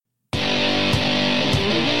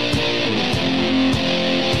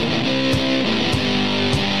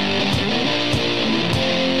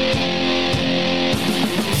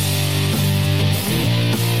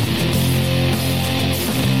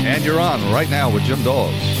on Right Now with Jim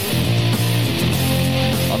Dawes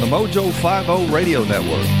on the Mojo 50 Radio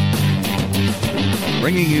Network,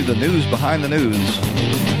 bringing you the news behind the news,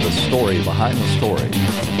 the story behind the story.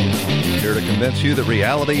 Here to convince you that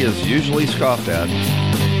reality is usually scoffed at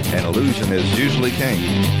and illusion is usually king.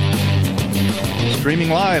 Streaming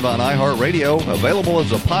live on iHeartRadio, available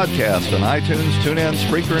as a podcast on iTunes, TuneIn,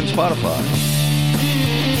 Spreaker, and Spotify.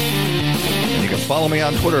 And you can follow me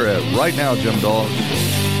on Twitter at RightNowJimDawes.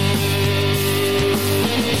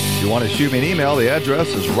 If you want to shoot me an email, the address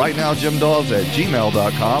is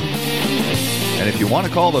rightnowjimdawes@gmail.com. And if you want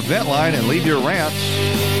to call the vent line and leave your rants,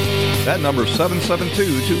 that number is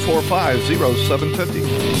 772-245-0750.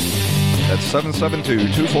 That's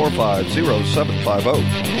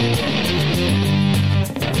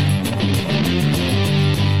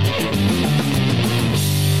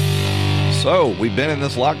 772-245-0750. So, we've been in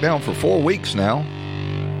this lockdown for 4 weeks now.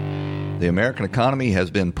 The American economy has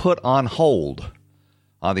been put on hold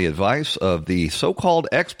on the advice of the so-called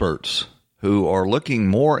experts who are looking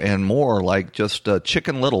more and more like just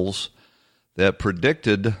Chicken Littles that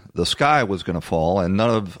predicted the sky was going to fall, and none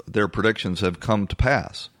of their predictions have come to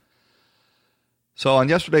pass. So on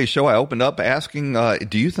yesterday's show, I opened up asking,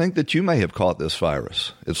 do you think that you may have caught this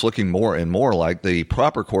virus? It's looking more and more like the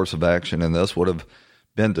proper course of action in this would have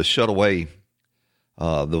been to shut away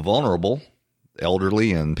the vulnerable,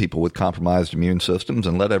 elderly, and people with compromised immune systems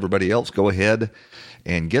and let everybody else go ahead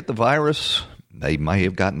and get the virus. They may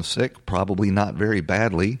have gotten sick, probably not very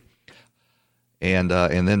badly, and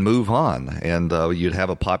then move on. And you'd have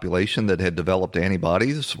a population that had developed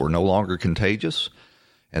antibodies, were no longer contagious.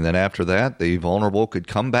 And then after that, the vulnerable could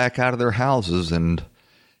come back out of their houses and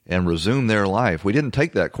resume their life. We didn't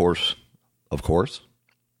take that course, of course.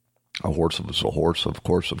 A horse is a horse, of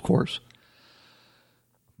course.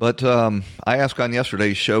 But I asked on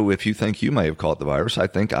yesterday's show if you think you may have caught the virus. I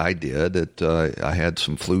think I did. I had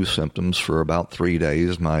some flu symptoms for about 3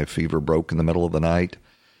 days. My fever broke in the middle of the night.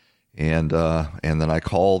 And then I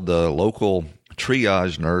called the local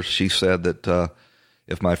triage nurse. She said that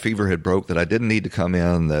if my fever had broke, that I didn't need to come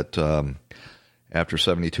in, that after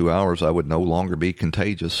 72 hours I would no longer be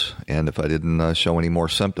contagious. And if I didn't show any more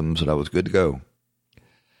symptoms, that I was good to go.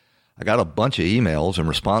 I got a bunch of emails in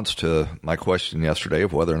response to my question yesterday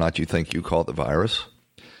of whether or not you think you caught the virus.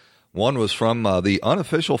 One was from the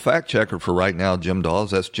unofficial fact checker for Right Now, Jim Dawes.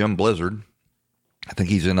 That's Jim Blizzard. I think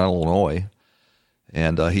he's in Illinois.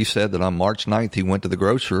 And he said that on March 9th, he went to the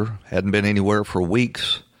grocer, hadn't been anywhere for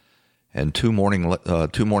weeks, and 2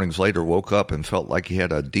 mornings later woke up and felt like he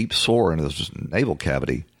had a deep sore in his navel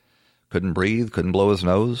cavity. Couldn't breathe, couldn't blow his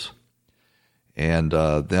nose. And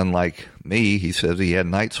then, like me, he says he had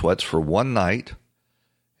night sweats for one night,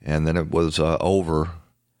 and then it was over.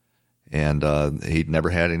 And he'd never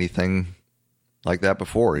had anything like that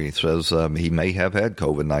before. He says he may have had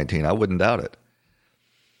COVID-19. I wouldn't doubt it.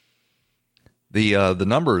 The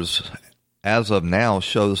numbers as of now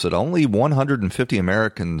shows that only 150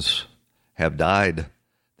 Americans have died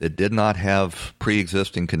that did not have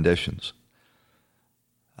pre-existing conditions.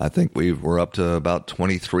 I think we're up to about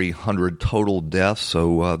 2,300 total deaths,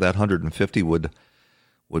 so that 150 would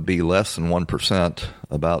be less than 1%,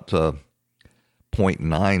 about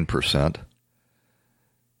 0.9%.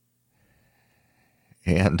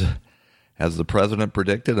 And as the president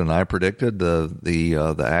predicted, and I predicted,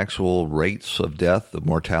 the actual rates of death, the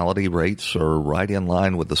mortality rates, are right in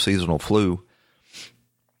line with the seasonal flu.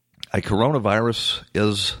 A coronavirus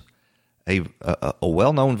is a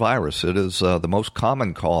well-known virus. It is the most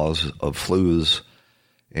common cause of flus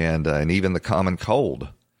and even the common cold.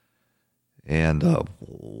 And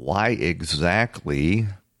why exactly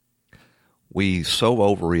we so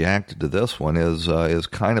overreacted to this one is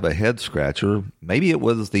kind of a head-scratcher. Maybe it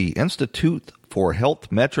was the Institute for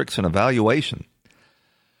Health Metrics and Evaluation.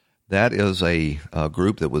 That is a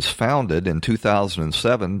group that was founded in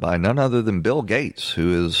 2007 by none other than Bill Gates,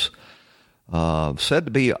 who is said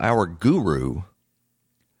to be our guru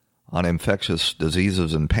on infectious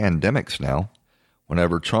diseases and pandemics now.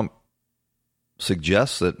 Whenever Trump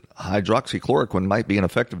suggests that hydroxychloroquine might be an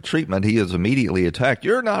effective treatment, he is immediately attacked.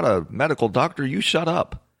 You're not a medical doctor. You shut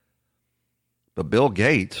up. But Bill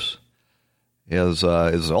Gates is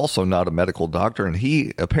also not a medical doctor, and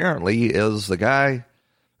he apparently is the guy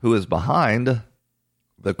who is behind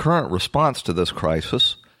the current response to this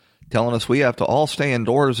crisis, telling us we have to all stay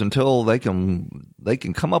indoors until they can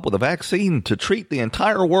come up with a vaccine to treat the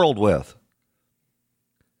entire world with.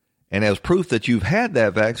 And as proof that you've had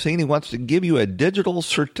that vaccine, he wants to give you a digital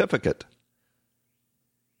certificate.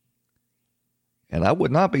 And I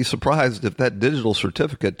would not be surprised if that digital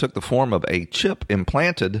certificate took the form of a chip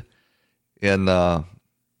implanted in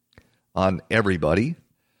on everybody.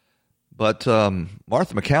 But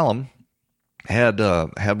Martha MacCallum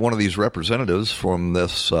had one of these representatives from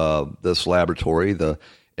this laboratory, the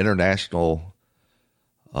International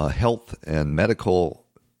Health and Medical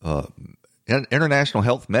International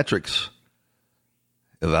Health Metrics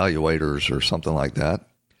Evaluators or something like that,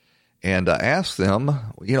 and asked them,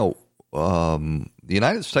 the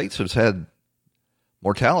United States has had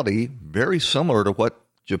mortality very similar to what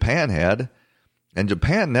Japan had, and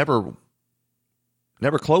Japan never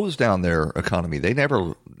closed down their economy. They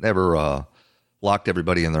never locked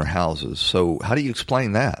everybody in their houses. So how do you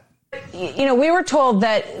explain that? We were told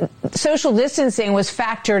that social distancing was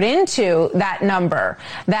factored into that number,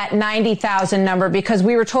 that 90,000 number, because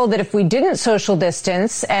we were told that if we didn't social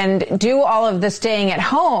distance and do all of the staying at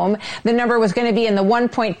home, the number was going to be in the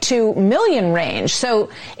 1.2 million range. So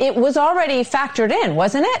it was already factored in,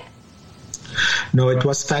 wasn't it? No, it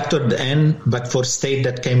was factored in, but for state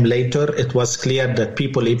that came later, it was clear that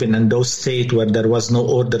people, even in those states where there was no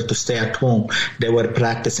order to stay at home, they were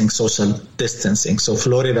practicing social distancing. So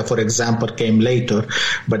Florida, for example, came later,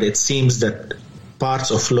 but it seems that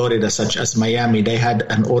parts of Florida, such as Miami, they had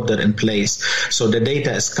an order in place. So the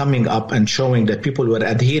data is coming up and showing that people were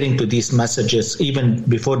adhering to these messages even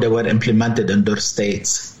before they were implemented in their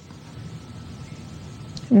states.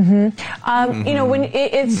 When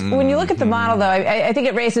you look at the model, though, I think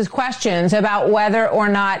it raises questions about whether or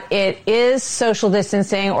not it is social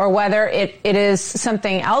distancing or whether it is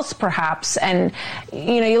something else, perhaps. And,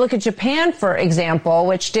 you look at Japan, for example,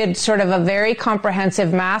 which did sort of a very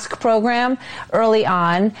comprehensive mask program early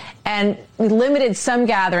on and limited some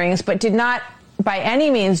gatherings, but did not by any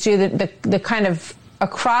means do the kind of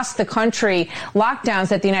across the country lockdowns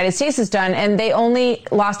that the United States has done, and they only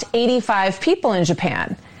lost 85 people in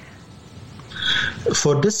Japan.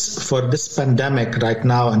 For this pandemic right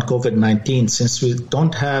now and COVID-19, since we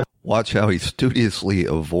don't have... Watch how he studiously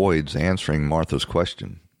avoids answering Martha's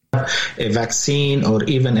question. A vaccine or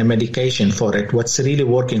even a medication for it. What's really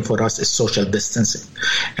working for us is social distancing.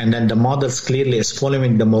 And then the models clearly is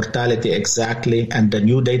following the mortality exactly, and the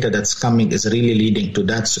new data that's coming is really leading to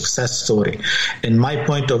that success story. In my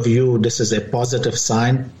point of view, this is a positive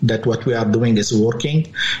sign that what we are doing is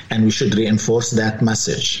working, and we should reinforce that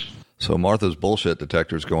message. So Martha's bullshit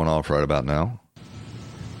detector is going off right about now.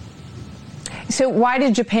 So why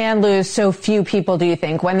did Japan lose so few people, do you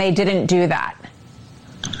think, when they didn't do that?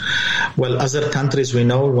 Well, other countries we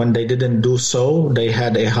know, when they didn't do so, they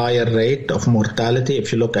had a higher rate of mortality.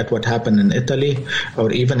 If you look at what happened in Italy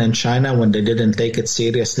or even in China, when they didn't take it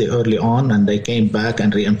seriously early on and they came back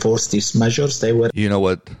and reinforced these measures, they were... You know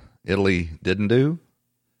what Italy didn't do?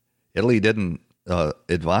 Italy didn't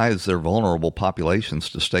advise their vulnerable populations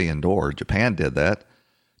to stay indoors. Japan did that.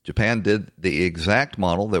 Japan did the exact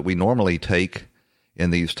model that we normally take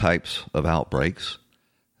in these types of outbreaks.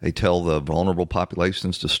 They tell the vulnerable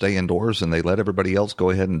populations to stay indoors, and they let everybody else go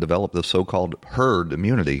ahead and develop the so-called herd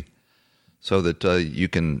immunity, so that you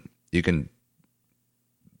can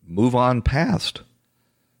move on past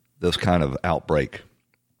this kind of outbreak.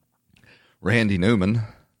 Randy Newman,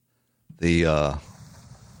 well,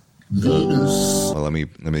 let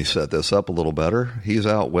me set this up a little better. He's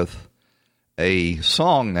out with a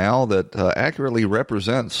song now that accurately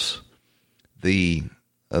represents the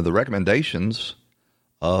recommendations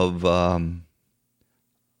of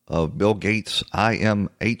Bill Gates'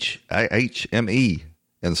 IHME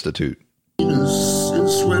Institute. In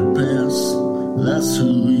sweatpants, that's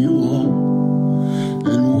who you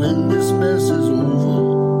are. And when this mess is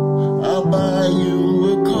over, I'll buy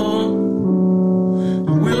you a car.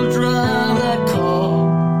 And we'll drive that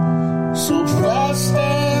car so fast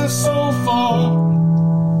and so far.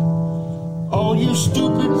 All your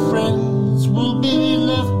stupid friends will be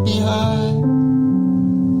left behind.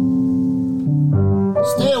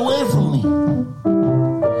 Stay away from me.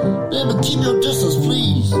 Baby, keep your distance,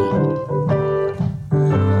 please.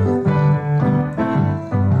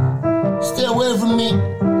 Stay away from me.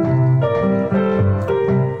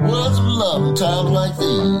 Words of love in times like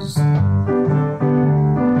these.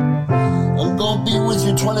 I'm gonna be with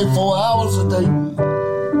you 24 hours a day.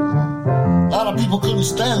 A lot of people couldn't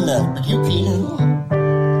stand that, but you can.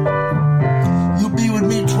 You'll be with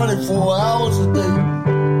me 24 hours a day.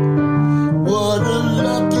 What a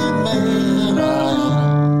lucky man I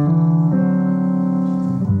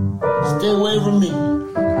am. Stay away from me.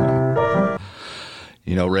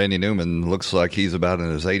 You know, Randy Newman looks like he's about in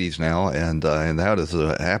his 80s now, and that is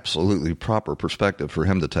an absolutely proper perspective for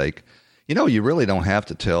him to take. You know, you really don't have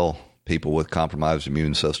to tell people with compromised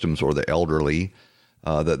immune systems or the elderly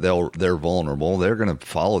that they're vulnerable. They're going to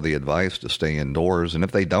follow the advice to stay indoors, and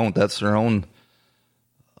if they don't, that's their own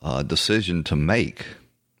decision to make.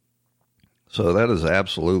 So that is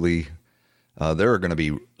absolutely. There are going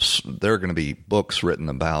to be books written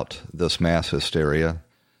about this mass hysteria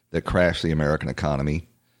that crashed the American economy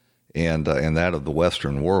and that of the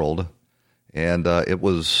Western world, and it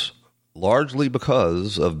was largely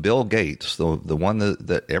because of Bill Gates, the one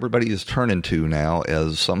that everybody is turning to now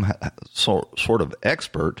as some sort of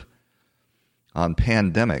expert on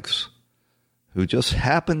pandemics, who just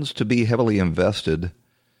happens to be heavily invested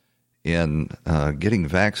in getting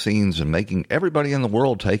vaccines and making everybody in the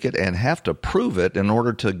world take it and have to prove it in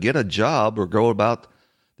order to get a job or go about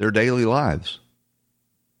their daily lives.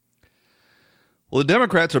 Well, the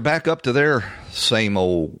Democrats are back up to their same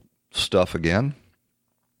old stuff again.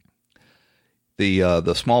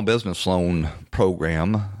 The small business loan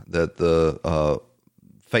program that the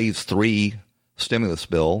Phase 3 stimulus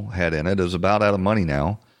bill had in it is about out of money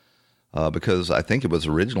now. Because I think it was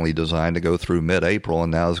originally designed to go through mid-April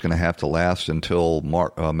and now is going to have to last until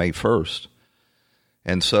May 1st.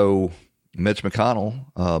 And so Mitch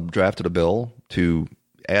McConnell drafted a bill to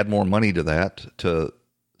add more money to that to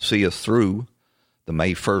see us through the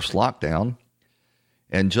May 1st lockdown.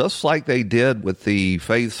 And just like they did with the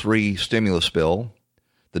Phase 3 stimulus bill,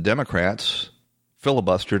 the Democrats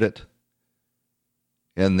filibustered it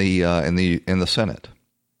in the Senate.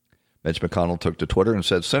 Mitch McConnell took to Twitter and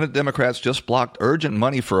said, Senate Democrats just blocked urgent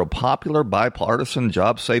money for a popular bipartisan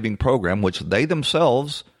job-saving program, which they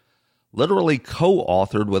themselves literally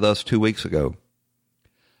co-authored with us 2 weeks ago.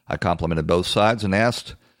 I complimented both sides and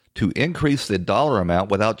asked to increase the dollar amount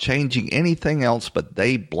without changing anything else, but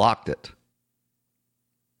they blocked it.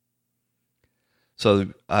 So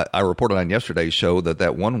I reported on yesterday's show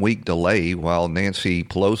that 1 week delay while Nancy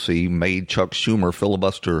Pelosi made Chuck Schumer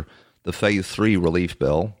filibuster the Phase 3 relief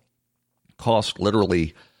bill cost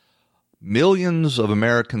literally millions of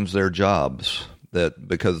Americans their jobs, that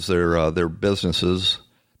because their businesses,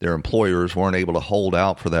 their employers weren't able to hold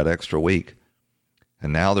out for that extra week.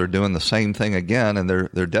 And now they're doing the same thing again, and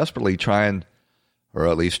they're desperately trying, or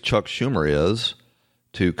at least Chuck Schumer is,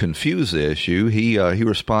 to confuse the issue. He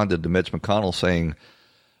responded to Mitch McConnell saying,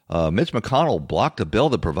 Mitch McConnell blocked a bill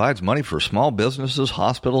that provides money for small businesses,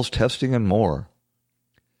 hospitals, testing, and more.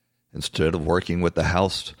 Instead of working with the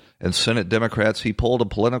House and Senate Democrats, he pulled a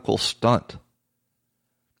political stunt.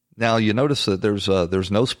 Now, you notice that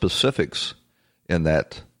there's no specifics in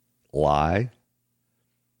that lie.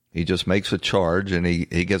 He just makes a charge and he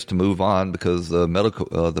gets to move on because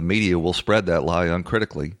the media will spread that lie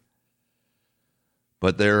uncritically.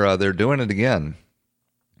 But they're doing it again.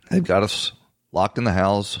 They've got us locked in the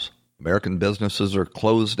house. American businesses are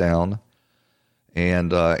closed down.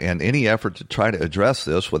 And any effort to try to address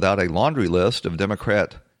this without a laundry list of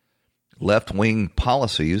Democrat left-wing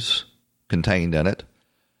policies contained in it,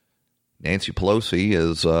 Nancy Pelosi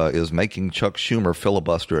is making Chuck Schumer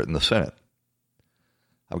filibuster it in the Senate.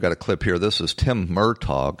 I've got a clip here. This is Tim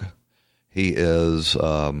Murtaugh. He is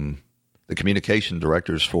the communication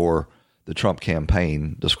directors for the Trump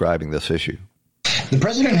campaign describing this issue. The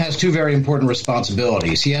president has two very important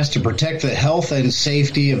responsibilities. He has to protect the health and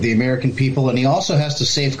safety of the American people, and he also has to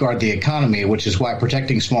safeguard the economy, which is why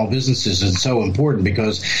protecting small businesses is so important,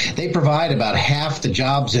 because they provide about half the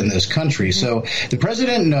jobs in this country. So the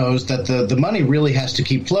president knows that the money really has to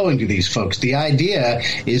keep flowing to these folks. The idea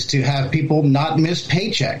is to have people not miss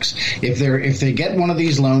paychecks. If they get one of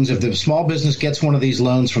these loans, if the small business gets one of these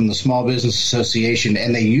loans from the Small Business Association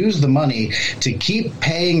and they use the money to keep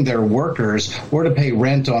paying their workers or to pay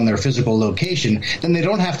rent on their physical location, then they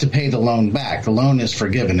don't have to pay the loan back. The loan is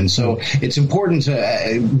forgiven. And so it's important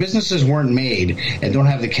to businesses weren't made and don't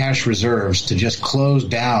have the cash reserves to just close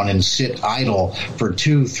down and sit idle for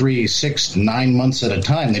 2, 3, 6, 9 months at a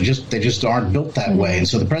time. They just aren't built that way. And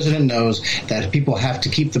so the president knows that people have to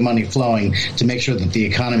keep the money flowing to make sure that the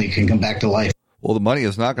economy can come back to life. Well, the money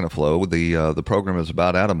is not going to flow. The program is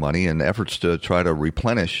about out of money, and efforts to try to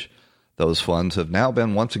replenish those funds have now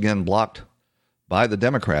been once again blocked by the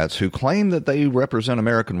Democrats, who claim that they represent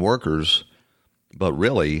American workers, but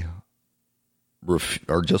really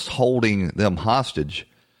are just holding them hostage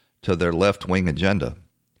to their left-wing agenda.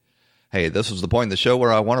 Hey, this is the point in the show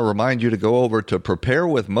where I want to remind you to go over to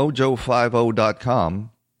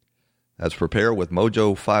preparewithmojo50.com. That's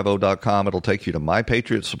preparewithmojo50.com. It'll take you to My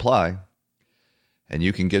Patriot Supply, and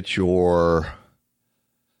you can get your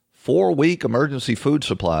 4-week emergency food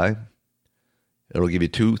supply. It'll give you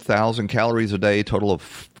 2,000 calories a day, total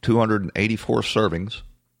of 284 servings,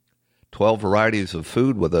 12 varieties of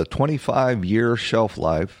food with a 25-year shelf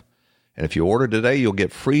life. And if you order today, you'll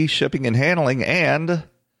get free shipping and handling, and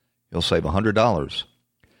you'll save $100.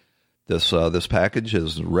 This package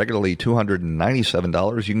is regularly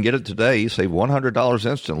 $297. You can get it today, save $100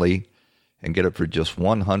 instantly, and get it for just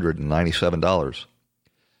 $197.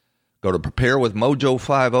 Go to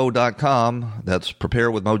preparewithmojo50.com. That's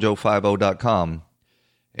preparewithmojo50.com.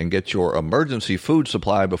 And get your emergency food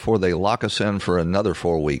supply before they lock us in for another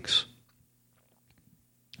 4 weeks.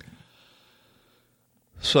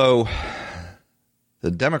 So,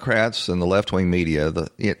 the Democrats and the left-wing media,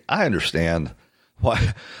 I understand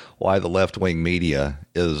why the left-wing media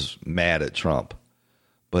is mad at Trump.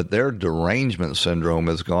 But their derangement syndrome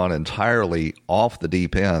has gone entirely off the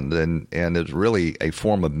deep end and is really a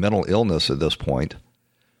form of mental illness at this point.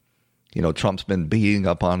 You know, Trump's been beating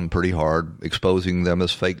up on them pretty hard, exposing them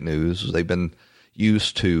as fake news. They've been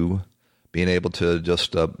used to being able to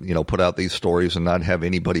just, put out these stories and not have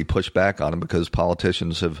anybody push back on them because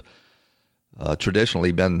politicians have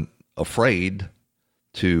traditionally been afraid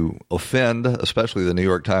to offend, especially the New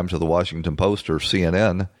York Times or the Washington Post or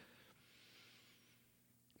CNN.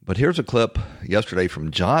 But here's a clip yesterday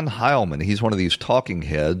from John Heilemann. He's one of these talking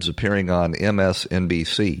heads appearing on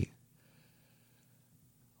MSNBC.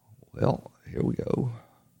 Well, here we go.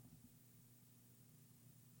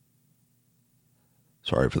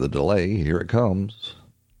 Sorry for the delay. Here it comes.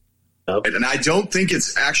 And I don't think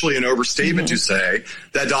it's actually an overstatement to say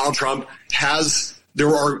that Donald Trump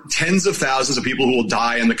there are tens of thousands of people who will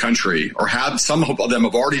die in the country, or some of them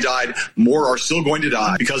have already died. More are still going to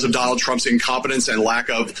die because of Donald Trump's incompetence and lack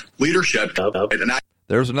of leadership.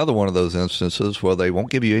 There's another one of those instances where they won't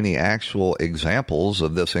give you any actual examples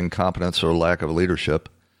of this incompetence or lack of leadership.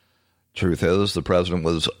 Truth is, the president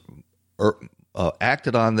was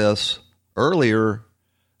acted on this earlier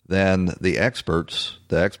than the experts.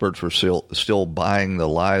 The experts were still buying the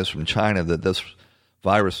lies from China that this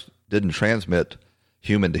virus didn't transmit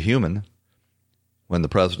human to human when the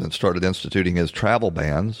president started instituting his travel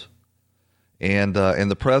bans. And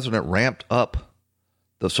the president ramped up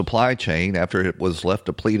the supply chain after it was left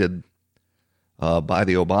depleted by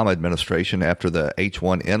the Obama administration after the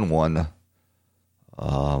H1N1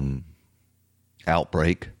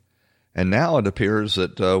 outbreak. And now it appears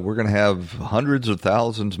that we're going to have hundreds of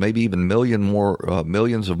thousands, maybe even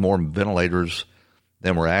millions of more ventilators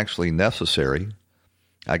than were actually necessary.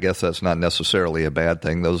 I guess that's not necessarily a bad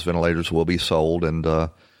thing. Those ventilators will be sold, and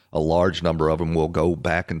a large number of them will go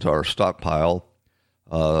back into our stockpile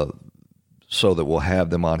so that we'll have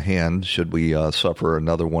them on hand should we suffer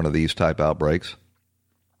another one of these type outbreaks.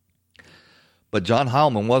 But John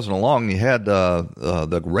Heilemann wasn't along. You had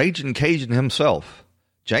the Raging Cajun himself,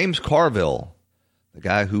 James Carville, the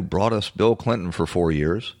guy who brought us Bill Clinton for 4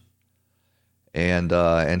 years,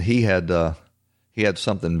 and he had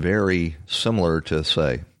something very similar to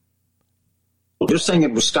say. This thing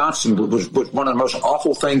in Wisconsin was one of the most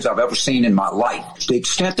awful things I've ever seen in my life. The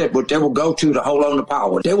extent that they will go to hold on to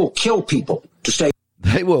power, they will kill people to stay.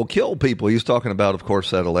 They will kill people. He's talking about, of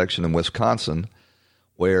course, that election in Wisconsin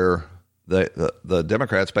where the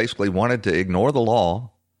Democrats basically wanted to ignore the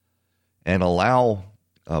law and allow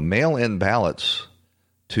mail-in ballots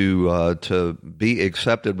to be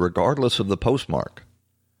accepted regardless of the postmark.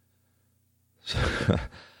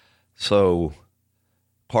 So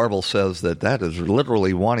Carville says that is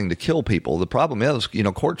literally wanting to kill people. The problem is,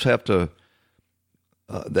 courts have to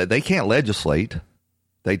they can't legislate.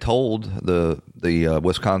 They told the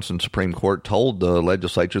Wisconsin Supreme Court told the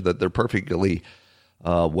legislature that they're perfectly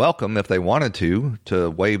welcome if they wanted to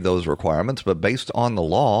waive those requirements, but based on the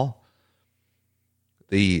law,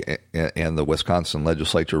 the Wisconsin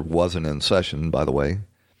legislature wasn't in session, by the way,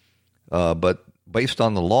 but based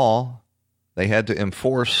on the law, they had to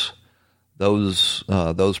enforce those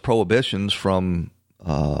prohibitions from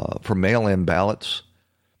mail-in ballots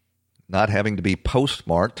not having to be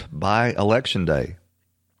postmarked by Election Day.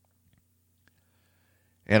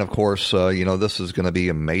 And of course, this is going to be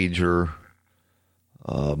a major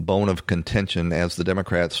bone of contention as the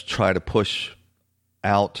Democrats try to push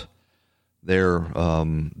out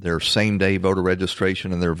their same-day voter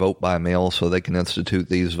registration and their vote by mail so they can institute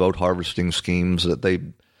these vote harvesting schemes that they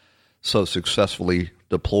so successfully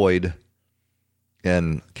deployed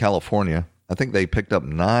in California. I think they picked up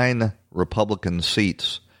 9 Republican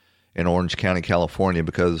seats in Orange County, California,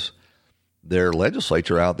 because their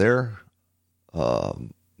legislature out there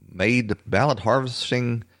made ballot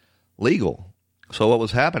harvesting legal. So what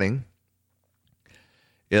was happening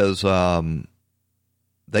is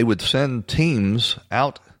they would send teams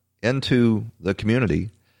out into the community,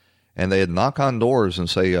 and they'd knock on doors and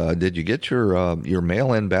say, did you get your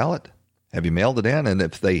mail-in ballot? Have you mailed it in? And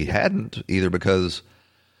if they hadn't, either because,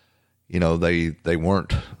 they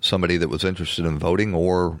weren't somebody that was interested in voting,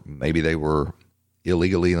 or maybe they were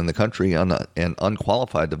illegally in the country and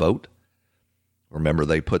unqualified to vote. Remember,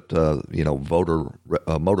 they put motor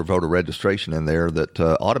voter registration in there that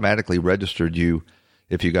automatically registered you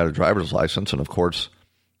if you got a driver's license, and of course,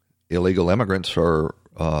 illegal immigrants are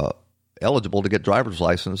eligible to get driver's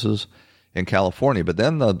licenses in California. But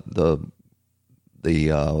then the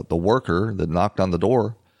worker that knocked on the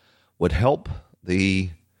door would help the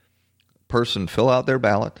person fill out their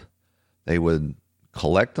ballot. They would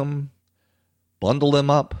collect them, bundle them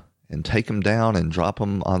up, and take them down and drop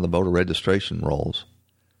them on the voter registration rolls.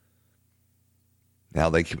 Now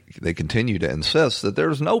they continue to insist that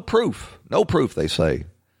there's no proof, they say,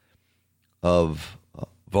 of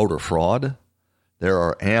voter fraud. There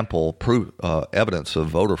are ample evidence of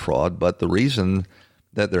voter fraud, but the reason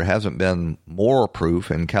that there hasn't been more proof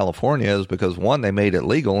in California is because, one, they made it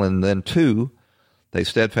legal, and then two, they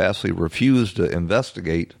steadfastly refused to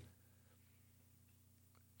investigate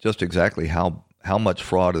just exactly how much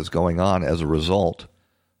fraud is going on as a result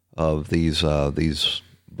of these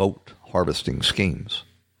vote harvesting schemes.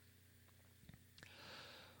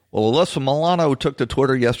 Well, Alyssa Milano took to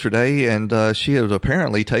Twitter yesterday, and she has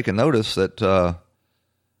apparently taken notice that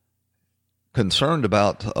concerned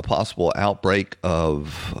about a possible outbreak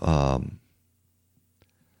of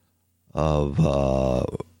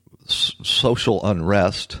social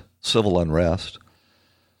unrest, civil unrest.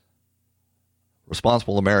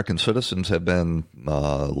 Responsible American citizens have been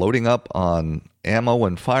loading up on ammo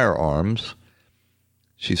and firearms.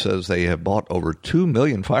 She says they have bought over 2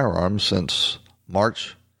 million firearms since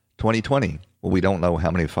March 2020. Well, we don't know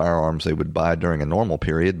how many firearms they would buy during a normal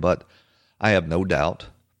period, but I have no doubt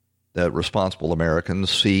that responsible Americans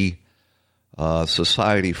see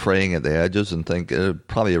society fraying at the edges and think it's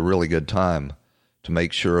probably a really good time to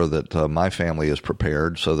make sure that my family is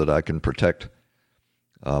prepared so that I can protect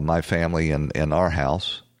my family and our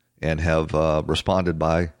house, and have responded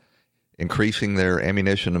by increasing their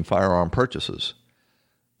ammunition and firearm purchases.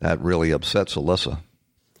 That really upsets Alyssa.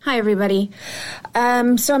 Hi, everybody.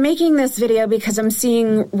 So I'm making this video because I'm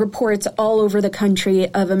seeing reports all over the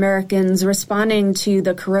country of Americans responding to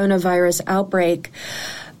the coronavirus outbreak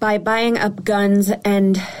by buying up guns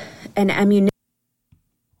and ammunition.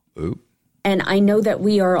 Ooh. And I know that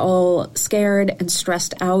we are all scared and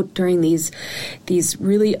stressed out during these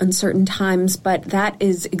really uncertain times, but that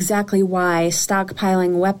is exactly why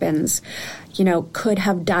stockpiling weapons, could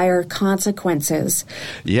have dire consequences.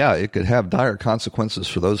 Yeah, it could have dire consequences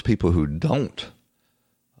for those people who don't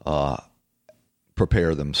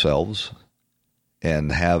prepare themselves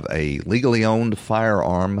and have a legally owned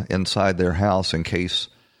firearm inside their house in case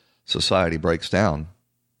society breaks down.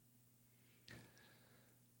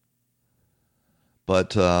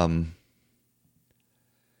 But, Alyssa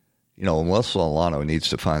Milano needs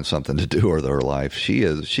to find something to do with her life.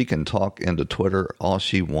 She can talk into Twitter all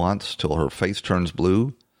she wants till her face turns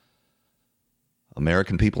blue.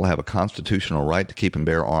 American people have a constitutional right to keep and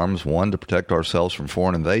bear arms, one, to protect ourselves from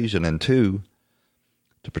foreign invasion, and two,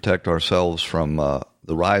 to protect ourselves from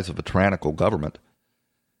the rise of a tyrannical government.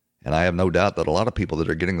 And I have no doubt that a lot of people that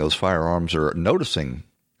are getting those firearms are noticing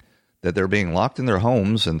that they're being locked in their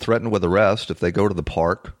homes and threatened with arrest if they go to the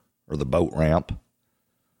park or the boat ramp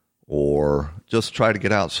or just try to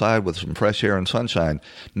get outside with some fresh air and sunshine.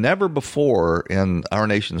 Never before in our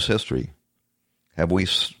nation's history have we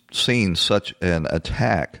seen such an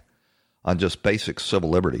attack on just basic civil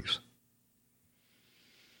liberties.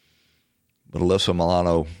 But Alyssa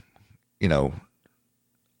Milano,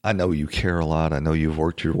 I know you care a lot. I know you've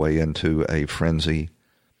worked your way into a frenzy.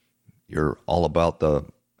 You're all about the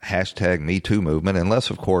 #MeToo movement, unless,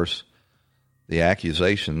 of course, the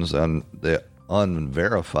accusations and the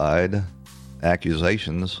unverified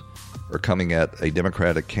accusations are coming at a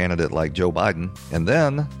Democratic candidate like Joe Biden. And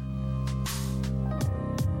then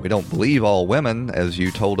we don't believe all women, as you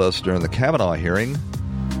told us during the Kavanaugh hearing.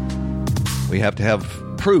 We have to have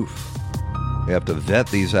proof. We have to vet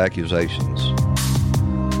these accusations.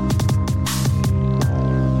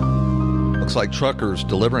 Looks like truckers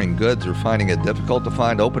delivering goods are finding it difficult to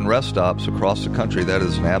find open rest stops across the country. That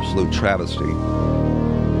is an absolute travesty.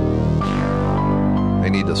 They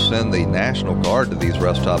need to send the National Guard to these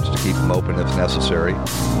rest stops to keep them open if necessary.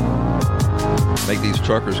 Make these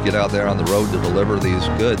truckers get out there on the road to deliver these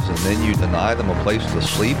goods, and then you deny them a place to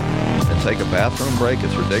sleep and take a bathroom break.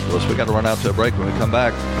 It's ridiculous. We got to run out to a break. When we come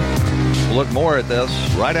back, we'll look more at this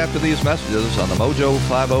right after these messages on the Mojo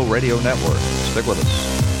 50 Radio Network. Stick with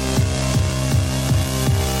us.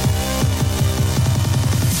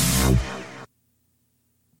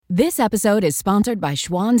 This episode is sponsored by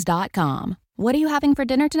Schwans.com. What are you having for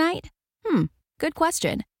dinner tonight? Good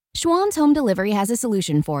question. Schwann's Home Delivery has a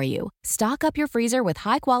solution for you. Stock up your freezer with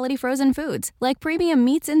high-quality frozen foods like premium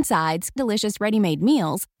meats and sides, delicious ready-made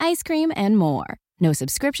meals, ice cream, and more. No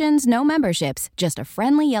subscriptions, no memberships, just a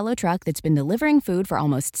friendly yellow truck that's been delivering food for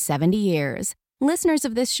almost 70 years. Listeners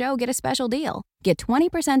of this show get a special deal. Get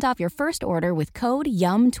 20% off your first order with code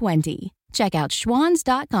YUM20. Check out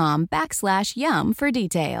schwans.com/YUM for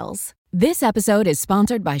details. This episode is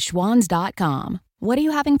sponsored by schwans.com. What are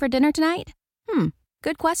you having for dinner tonight?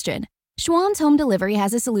 Good question. Schwann's Home Delivery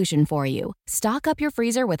has a solution for you. Stock up your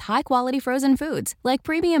freezer with high-quality frozen foods like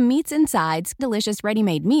premium meats and sides, delicious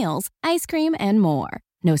ready-made meals, ice cream, and more.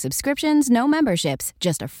 No subscriptions, no memberships,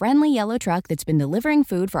 just a friendly yellow truck that's been delivering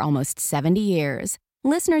food for almost 70 years.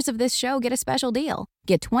 Listeners of this show get a special deal.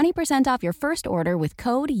 Get 20% off your first order with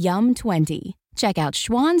code YUM20. Check out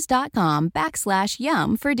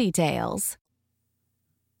schwans.com/YUM for details.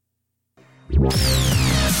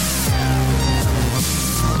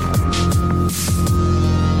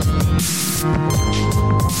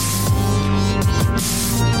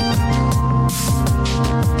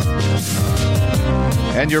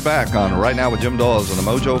 And you're back on Right Now with Jim Dawes on the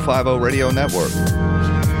Mojo 50 Radio Network.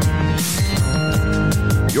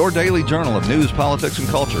 Your daily journal of news, politics, and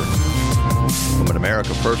culture from an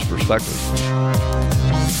America First perspective.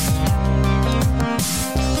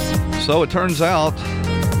 So it turns out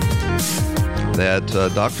that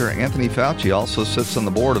Dr. Anthony Fauci also sits on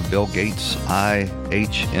the board of Bill Gates'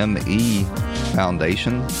 IHME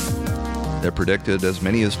Foundation. They're predicted as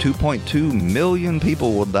many as 2.2 million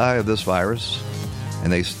people will die of this virus.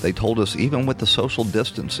 And they told us even with the social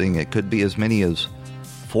distancing, it could be as many as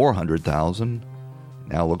 400,000.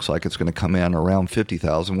 Now it looks like it's going to come in around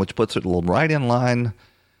 50,000, which puts it right in line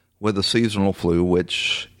with the seasonal flu,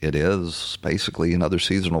 which it is basically another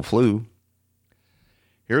seasonal flu.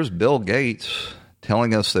 Here's Bill Gates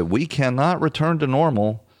telling us that we cannot return to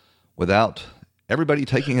normal without everybody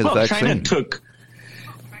taking his vaccine. China took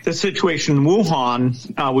the situation in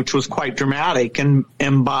Wuhan, which was quite dramatic, and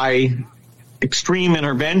by extreme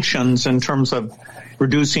interventions in terms of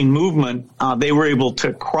reducing movement, they were able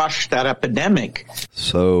to crush that epidemic.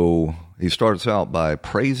 So he starts out by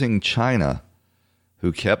praising China,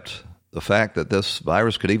 who kept the fact that this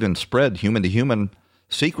virus could even spread human to human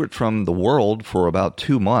secret from the world for about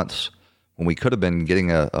 2 months, when we could have been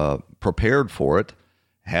getting prepared for it,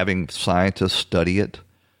 having scientists study it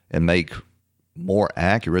and make more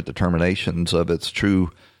accurate determinations of its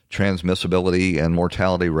true transmissibility and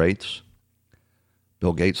mortality rates.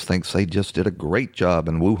 Bill Gates thinks they just did a great job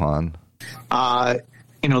in Wuhan.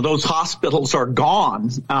 Those hospitals are gone.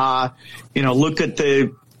 Look at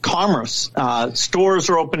the commerce. Stores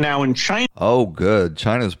are open now in China. Oh, good.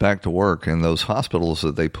 China's back to work, and those hospitals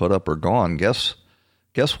that they put up are gone. Guess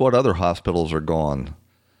what other hospitals are gone?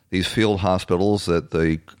 These field hospitals that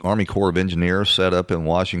the Army Corps of Engineers set up in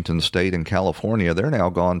Washington State and California, they're now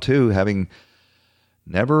gone too, having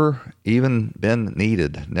never even been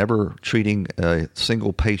needed, never treating a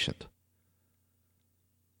single patient.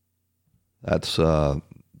 That's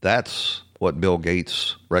what Bill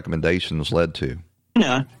Gates' recommendations led to.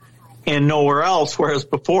 And nowhere else, whereas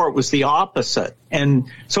before it was the opposite. And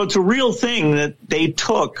so it's a real thing that they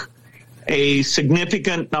took a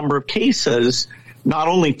significant number of cases, not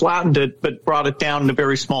only flattened it, but brought it down to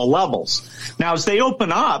very small levels. Now, as they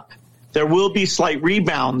open up, there will be slight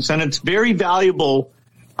rebounds, and it's very valuable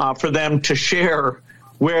for them to share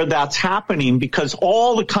where that's happening, because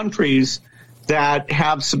all the countries that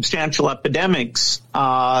have substantial epidemics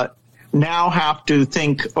now have to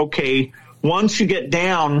think, okay, once you get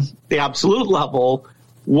down the absolute level,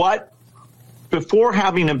 before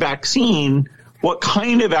having a vaccine, what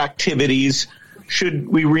kind of activities should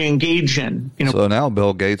we re-engage in? So now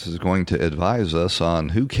Bill Gates is going to advise us on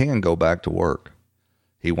who can go back to work.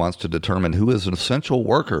 He wants to determine who is an essential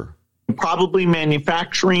worker. Probably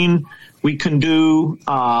manufacturing we can do,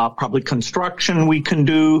 probably construction we can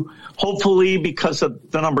do. Hopefully, because of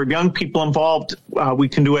the number of young people involved, we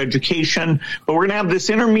can do education. But we're going to have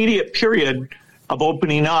this intermediate period of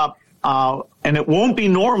opening up, and it won't be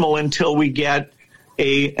normal until we get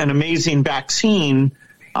an amazing vaccine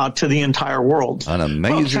to the entire world. An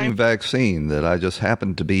amazing vaccine that I just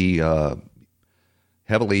happen to be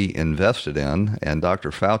heavily invested in, and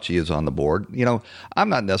Dr. Fauci is on the board. I'm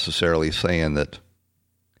not necessarily saying that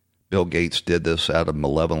Bill Gates did this out of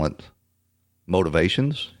malevolent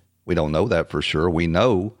motivations. We don't know that for sure. We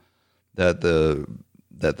know that the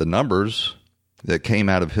numbers that came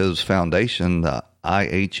out of his foundation, the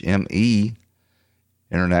IHME,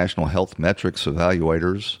 International Health Metrics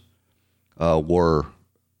Evaluators, were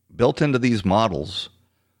built into these models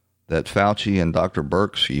that Fauci and Dr.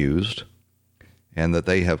 Birx used. and that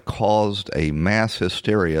they have caused a mass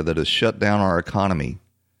hysteria that has shut down our economy.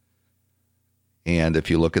 And if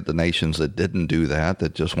you look at the nations that didn't do that,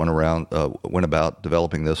 that just went about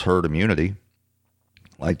developing this herd immunity,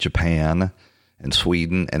 like Japan and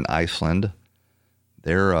Sweden and Iceland,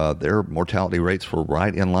 their mortality rates were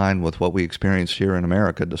right in line with what we experienced here in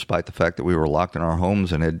America, despite the fact that we were locked in our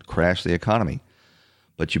homes and had crashed the economy.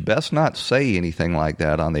 But you best not say anything like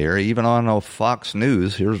that on the air, even on Fox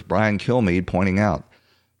News. Here's Brian Kilmeade pointing out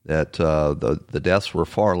that the deaths were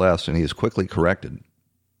far less, and he is quickly corrected.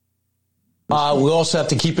 We also have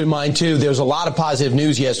to keep in mind, too, there's a lot of positive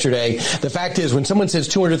news yesterday. The fact is, when someone says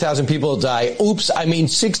 200,000 people die, oops, I mean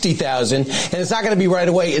 60,000. And it's not going to be right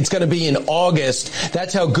away. It's going to be in August.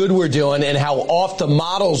 That's how good we're doing and how off the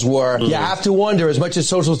models were. Mm-hmm. You have to wonder, as much as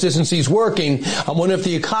social distancing is working, I'm wondering if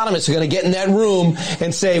the economists are going to get in that room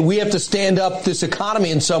and say, we have to stand up this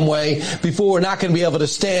economy in some way before we're not going to be able to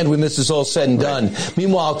stand when this is all said and done.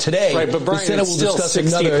 Meanwhile, today, but Brian, the Senate will discuss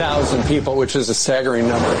 60,000 people, which is a staggering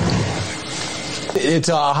number. It's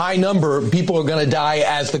a high number. People are going to die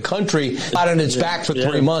as the country out on its back for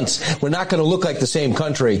 3 months. We're not going to look like the same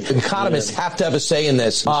country. Economists have to have a say in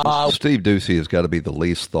this. Steve Doocy has got to be the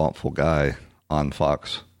least thoughtful guy on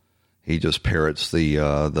Fox. He just parrots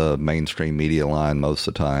the mainstream media line most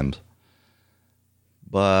of the times.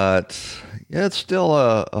 But it's still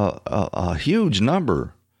a huge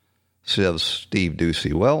number, says Steve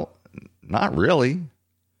Doocy. Well, not really.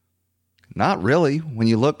 Not really. When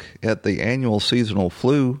you look at the annual seasonal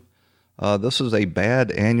flu, this is a bad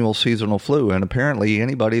annual seasonal flu. And apparently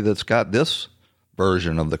anybody that's got this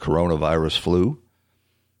version of the coronavirus flu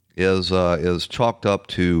is chalked up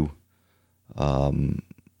to, that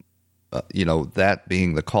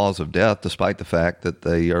being the cause of death, despite the fact that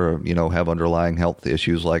they are, have underlying health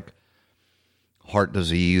issues like heart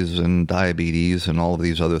disease and diabetes and all of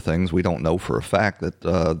these other things. We don't know for a fact that,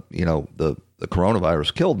 the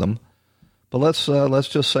coronavirus killed them. But let's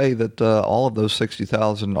just say that all of those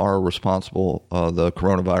 60,000 are responsible. The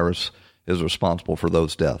coronavirus is responsible for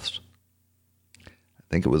those deaths. I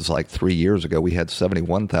think it was like 3 years ago we had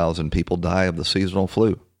 71,000 people die of the seasonal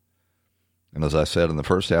flu. And as I said in the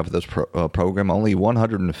first half of this program, only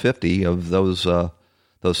 150 of those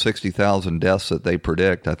 60,000 deaths that they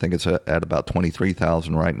predict, I think it's at about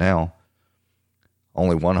 23,000 right now.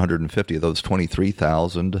 Only 150 of those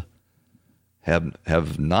 23,000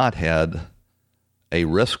 have not had a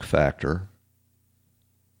risk factor.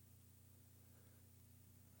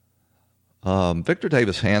 Victor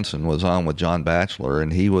Davis Hanson was on with John Batchelor,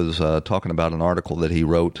 and he was talking about an article that he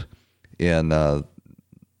wrote in the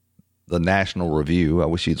National Review. I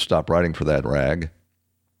wish he'd stop writing for that rag.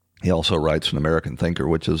 He also writes in American Thinker,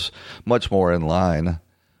 which is much more in line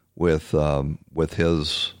with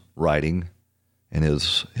his writing and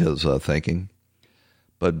his thinking.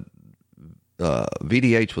 But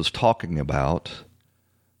VDH was talking about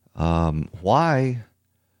why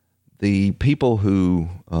the people who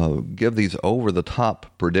give these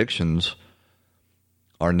over-the-top predictions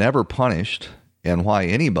are never punished, and why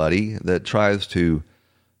anybody that tries to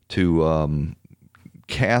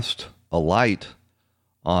cast a light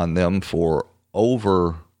on them for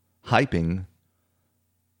over-hyping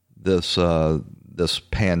this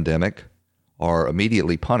pandemic are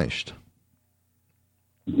immediately punished.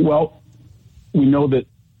 Well, we know that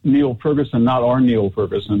Neil Ferguson, not our Neil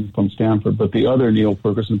Ferguson from Stanford, but the other Neil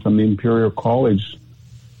Ferguson from the Imperial College,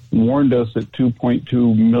 warned us that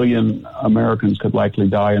 2.2 million Americans could likely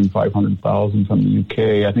die and 500,000 from the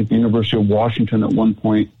UK. I think the University of Washington at one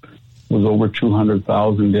point was over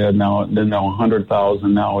 200,000 dead. Now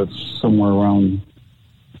 100,000. Now it's somewhere around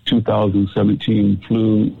 2017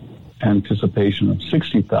 flu anticipation of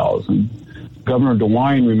 60,000. Governor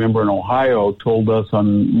DeWine, remember, in Ohio, told us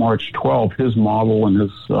on March 12th, his model and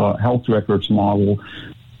his health records model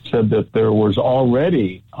said that there was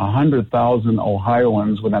already 100,000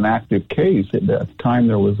 Ohioans with an active case. At that time,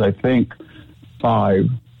 there was, I think, 5.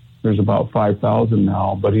 There's about 5,000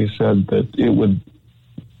 now. But he said that it would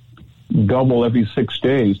double every 6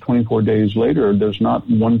 days. 24 days later, there's not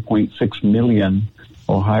 1.6 million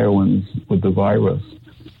Ohioans with the virus.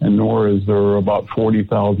 And nor is there about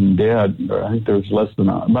 40,000 dead. I think there's less than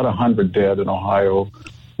about 100 dead in Ohio.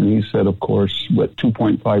 And he said, of course, with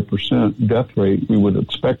 2.5% death rate, we would have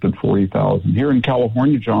expected 40,000. Here in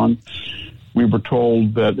California, John, we were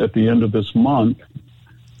told that at the end of this month,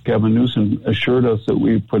 Gavin Newsom assured us that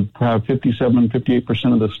we would have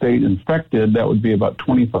 58% of the state infected. That would be about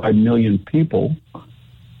 25 million people.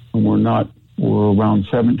 And we're around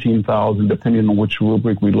 17,000, depending on which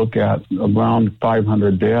rubric we look at, around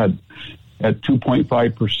 500 dead. at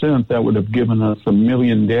 2.5%, that would have given us 1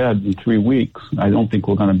 million dead in 3 weeks. I don't think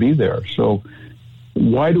we're going to be there. So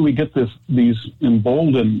why do we get these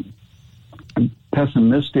emboldened,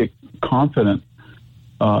 pessimistic, confident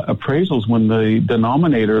appraisals when the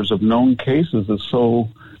denominators of known cases is so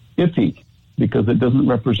iffy? Because it doesn't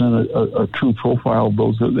represent a true profile of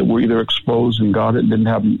those that were either exposed and got it and didn't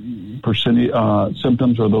have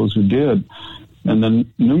symptoms, or those who did. And the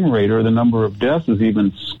numerator, the number of deaths, is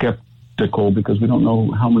even skeptical because we don't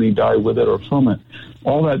know how many die with it or from it.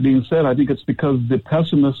 All that being said, I think it's because the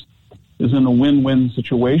pessimist is in a win-win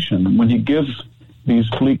situation. When he gives these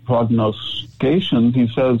bleak prognostications, he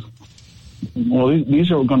says, well, these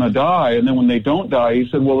are going to die. And then when they don't die, he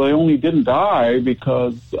said, well, they only didn't die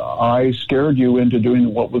because I scared you into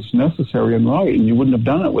doing what was necessary and right, and you wouldn't have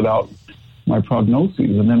done it without my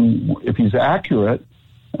prognoses. And then if he's accurate,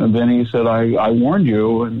 and then he said, I warned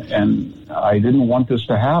you, and I didn't want this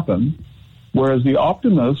to happen. Whereas the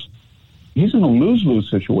optimist, he's in a lose-lose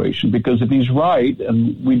situation, because if he's right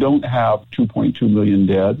and we don't have 2.2 million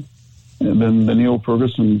dead, and then the Neil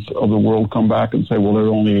Fergusons of the world come back and say, well,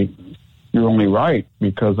 you're only right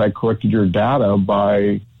because I corrected your data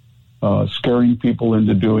by scaring people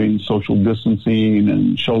into doing social distancing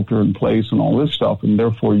and shelter in place and all this stuff, and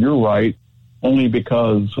therefore you're right only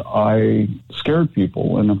because I scared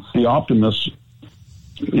people. And if the optimist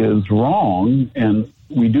is wrong and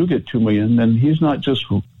we do get 2 million, then he's not just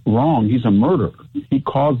wrong, he's a murderer. He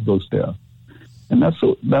caused those deaths. And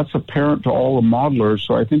that's apparent to all the modelers.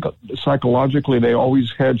 So I think psychologically they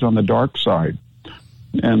always hedge on the dark side.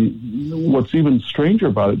 And what's even stranger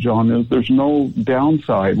about it, John, is there's no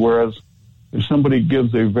downside. Whereas if somebody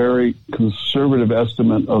gives a very conservative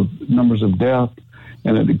estimate of numbers of death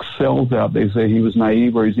and it excels out, they say he was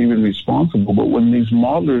naive or he's even responsible. But when these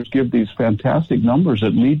modelers give these fantastic numbers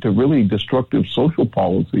that lead to really destructive social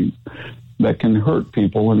policies that can hurt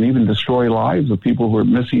people and even destroy lives of people who are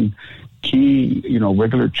missing key,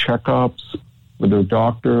 regular checkups with their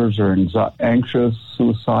doctors, or anxious,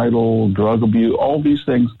 suicidal, drug abuse, all these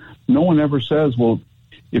things, no one ever says, well,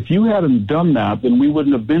 if you hadn't done that, then we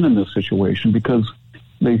wouldn't have been in this situation, because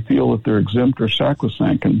they feel that they're exempt or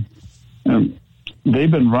sacrosanct. And they've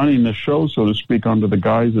been running the show, so to speak, under the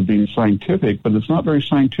guise of being scientific, but it's not very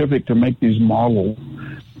scientific to make these models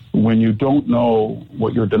when you don't know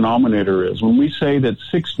what your denominator is. When we say that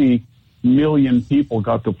 60 million people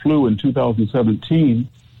got the flu in 2017,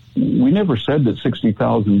 we never said that 60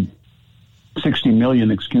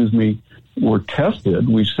 million were tested.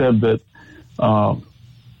 We said that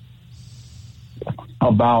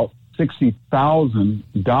about 60,000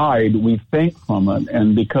 died, we think, from it.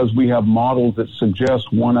 And because we have models that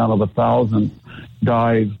suggest 1 out of 1,000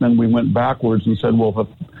 dies, then we went backwards and said, well,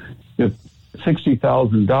 if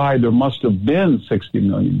 60,000 died, there must have been 60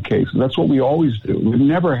 million cases. That's what we always do. We've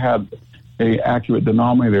never had an accurate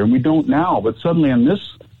denominator, and we don't now. But suddenly in this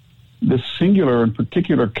singular and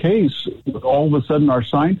particular case, all of a sudden our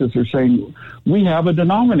scientists are saying we have a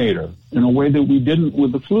denominator in a way that we didn't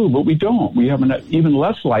with the flu, but we don't. We have an even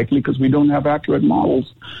less likely because we don't have accurate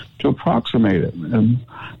models to approximate it. And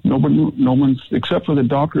no one's, except for the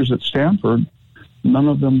doctors at Stanford,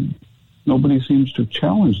 nobody seems to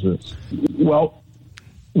challenge this. Well,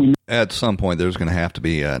 at some point, there's going to have to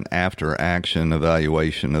be an after-action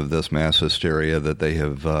evaluation of this mass hysteria that they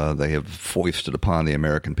have foisted upon the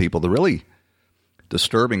American people. The really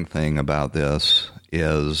disturbing thing about this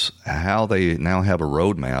is how they now have a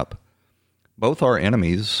roadmap. Both our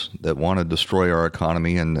enemies that want to destroy our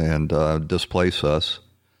economy and displace us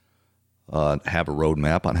have a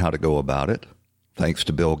roadmap on how to go about it, thanks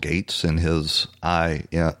to Bill Gates and his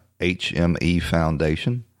IHME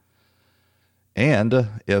Foundation. And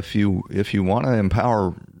if you want to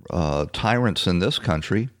empower tyrants in this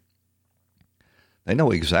country, they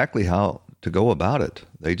know exactly how to go about it.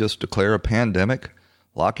 They just declare a pandemic,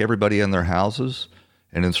 lock everybody in their houses,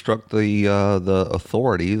 and instruct the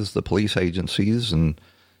authorities, the police agencies, and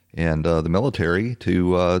the military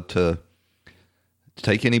to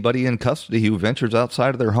take anybody in custody who ventures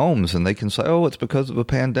outside of their homes. And they can say, "Oh, it's because of a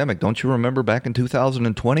pandemic. Don't you remember back in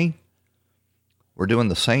 2020? We're doing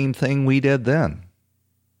the same thing we did then."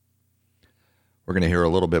 We're going to hear a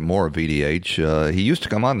little bit more of VDH. He used to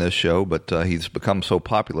come on this show, but he's become so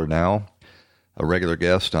popular now, a regular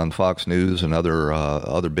guest on Fox News and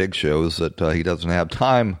other big shows, that he doesn't have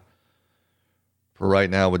time for Right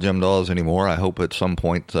Now with Jim Dawes anymore. I hope at some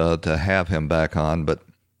point to have him back on, but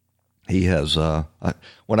he has.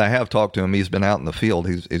 When I have talked to him, he's been out in the field.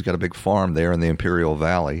 He's got a big farm there in the Imperial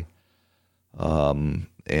Valley.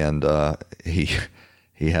 And he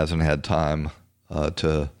hasn't had time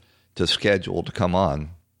to schedule to come on.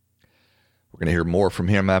 We're going to hear more from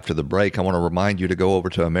him after the break. I want to remind you to go over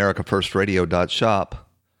to AmericaFirstRadio.shop.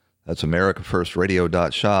 That's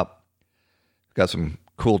AmericaFirstRadio.shop. Got some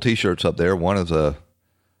cool T-shirts up there. One is a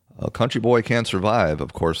Country Boy Can Survive.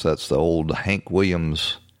 Of course, that's the old Hank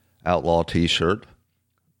Williams Outlaw T-shirt.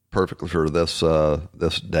 Perfectly for this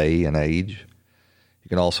day and age. You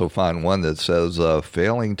can also find one that says,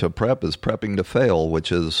 failing to prep is prepping to fail,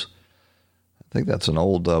 which is, I think that's an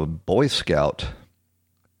old Boy Scout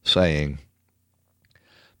saying.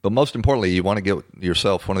 But most importantly, you want to get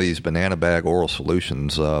yourself one of these banana bag oral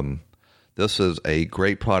solutions. This is a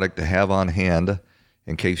great product to have on hand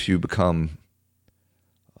in case you become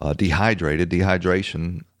dehydrated.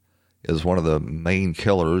 Dehydration is one of the main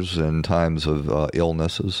killers in times of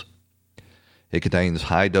illnesses. It contains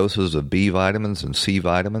high doses of B vitamins and C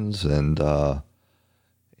vitamins, and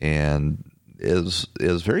is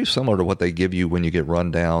very similar to what they give you when you get run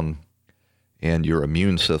down and your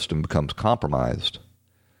immune system becomes compromised.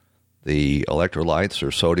 The electrolytes are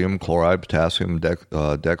sodium, chloride, potassium,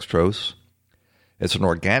 dextrose. It's an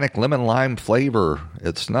organic lemon-lime flavor.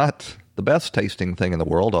 It's not the best tasting thing in the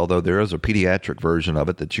world, although there is a pediatric version of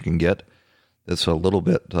it that you can get. It's a little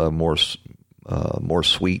bit more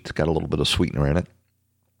sweet, got a little bit of sweetener in it.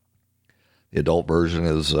 The adult version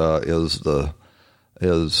is the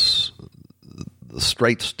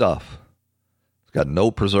straight stuff. It's got no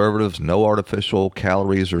preservatives, no artificial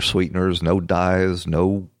calories or sweeteners, no dyes,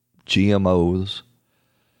 no GMOs.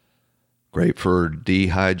 Great for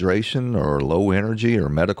dehydration or low energy or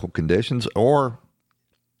medical conditions, or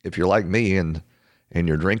if you're like me and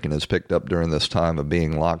your drinking is picked up during this time of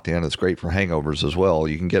being locked in, it's great for hangovers as well.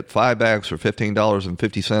 You can get 5 bags for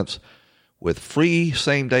 $15.50 with free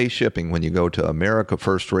same-day shipping when you go to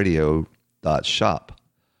AmericaFirstRadio.shop.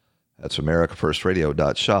 That's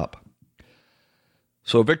AmericaFirstRadio.shop.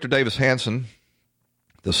 So Victor Davis Hanson,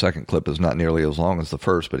 the second clip is not nearly as long as the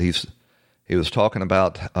first, but he was talking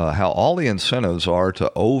about how all the incentives are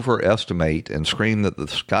to overestimate and scream that the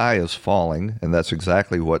sky is falling, and that's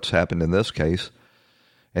exactly what's happened in this case.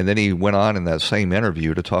 And then he went on in that same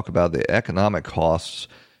interview to talk about the economic costs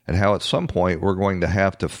and how at some point we're going to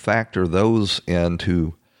have to factor those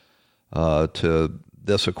into to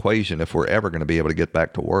this equation if we're ever going to be able to get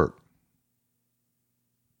back to work.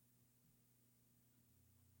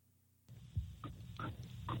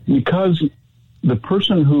 Because the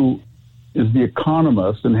person who is the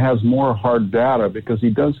economist and has more hard data, because he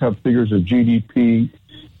does have figures of GDP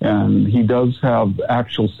and he does have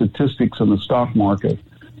actual statistics in the stock market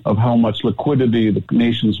of how much liquidity the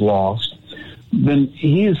nation's lost, then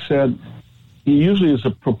he has said he usually is a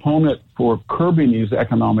proponent for curbing these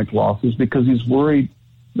economic losses because he's worried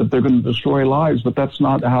that they're going to destroy lives. But that's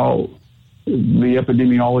not how the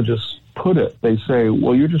epidemiologists put it. They say,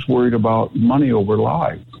 well, you're just worried about money over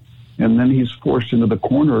lives. And then he's forced into the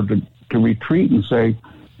corner to retreat and say,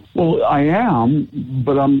 well, I am,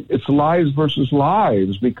 but it's lives versus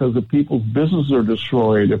lives, because if people's businesses are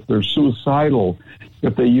destroyed, if they're suicidal,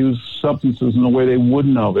 if they use substances in a way they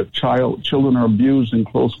wouldn't have, if children are abused in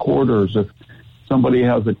close quarters, if somebody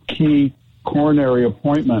has a key coronary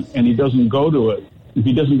appointment and he doesn't go to it, if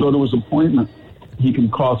he doesn't go to his appointment, he can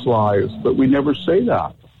cost lives. But we never say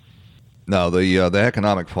that. No, the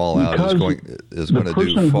economic fallout is going to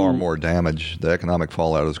do far more damage. The economic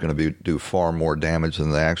fallout is going to do far more damage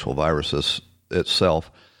than the actual virus itself.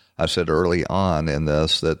 I said early on in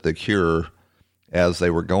this that the cure, as they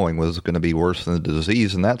were going, was going to be worse than the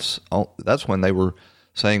disease, and that's when they were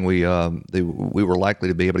saying we were likely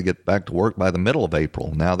to be able to get back to work by the middle of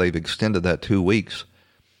April. Now they've extended that 2 weeks,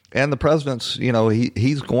 and the president's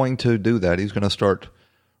he's going to do that. He's going to start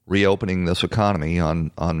reopening this economy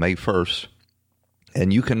on May 1st.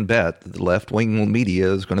 And you can bet that the left-wing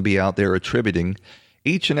media is going to be out there attributing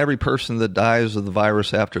each and every person that dies of the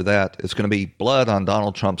virus after that. It's going to be blood on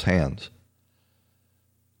Donald Trump's hands.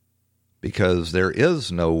 Because there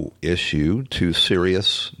is no issue too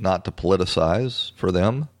serious not to politicize for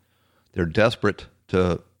them. They're desperate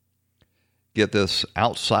to get this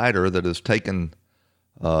outsider that has taken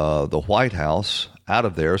the White House out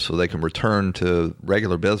of there so they can return to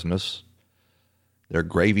regular business, their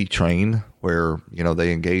gravy train, where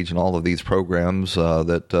they engage in all of these programs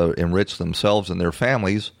that enrich themselves and their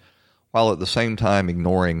families, while at the same time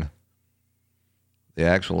ignoring the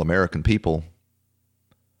actual American people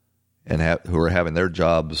and who are having their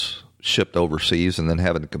jobs shipped overseas and then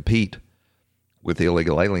having to compete with the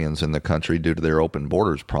illegal aliens in the country due to their open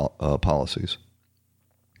borders policies.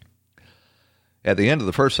 At the end of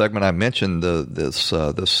the first segment, I mentioned this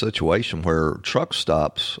situation where truck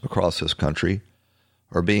stops across this country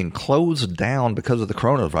are being closed down because of the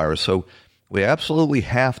coronavirus. So We absolutely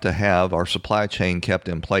have to have our supply chain kept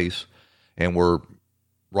in place, and we're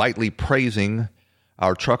rightly praising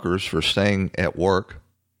our truckers for staying at work.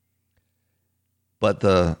 But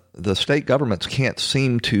the state governments can't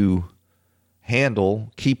seem to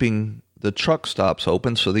handle keeping the truck stops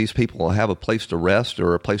open so these people will have a place to rest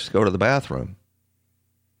or a place to go to the bathroom.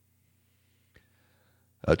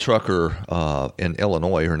 A trucker in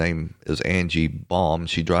Illinois, her name is Angie Baum,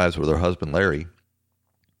 she drives with her husband Larry,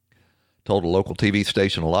 told a local TV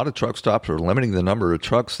station a lot of truck stops are limiting the number of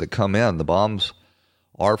trucks that come in. The Baums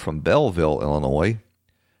are from Belleville, Illinois,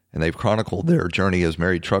 and they've chronicled their journey as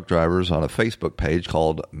married truck drivers on a Facebook page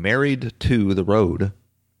called Married to the Road.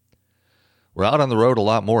 We're out on the road a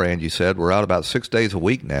lot more, Angie said. We're out about 6 days a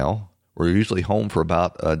week now. We're usually home for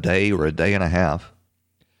about a day or a day and a half.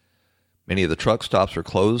 Many of the truck stops are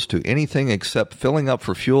closed to anything except filling up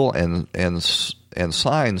for fuel, and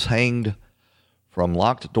signs hanged from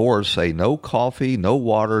locked doors say no coffee, no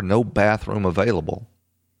water, no bathroom available.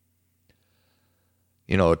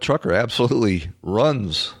 You know, a trucker absolutely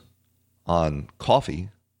runs on coffee.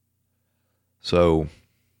 So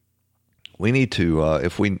we need to,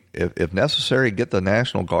 if necessary, get the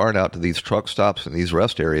National Guard out to these truck stops and these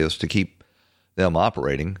rest areas to keep them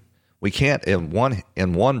operating. We can't, in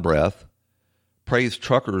one breath, praise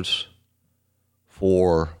truckers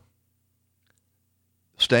for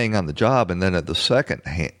staying on the job and then at the second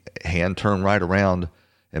hand turn right around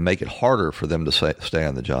and make it harder for them to stay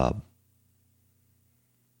on the job.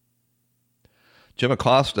 Jim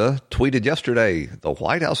Acosta tweeted yesterday, the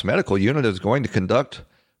White House Medical Unit is going to conduct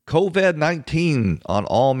COVID-19 on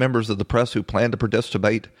all members of the press who plan to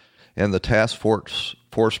participate in the task force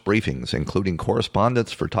briefings, including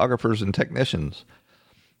correspondents, photographers, and technicians.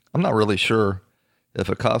 I'm not really sure if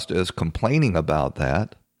Acosta is complaining about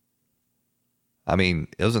that. I mean,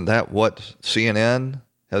 isn't that what CNN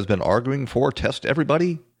has been arguing for? Test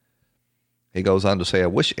everybody? He goes on to say, I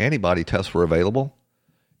wish antibody tests were available.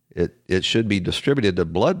 It should be distributed to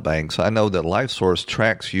blood banks. I know that LifeSource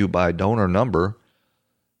tracks you by donor number.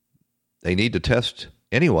 They need to test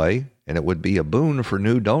anyway, and it would be a boon for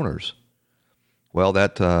new donors. Well,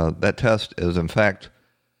 that test is, in fact,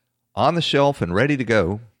 on the shelf and ready to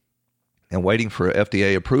go and waiting for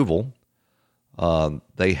FDA approval.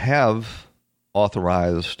 They have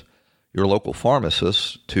authorized your local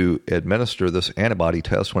pharmacist to administer this antibody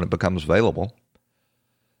test when it becomes available.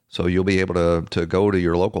 So you'll be able to go to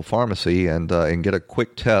your local pharmacy and get a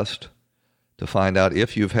quick test to find out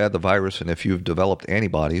if you've had the virus and if you've developed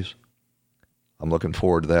antibodies. I'm looking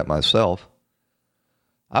forward to that myself.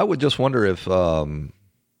 I would just wonder if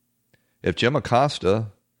Jim Acosta,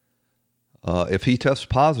 if he tests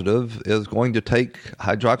positive, is going to take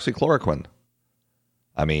hydroxychloroquine.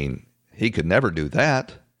 I mean, he could never do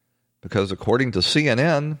that because according to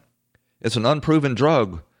CNN, it's an unproven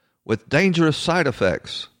drug with dangerous side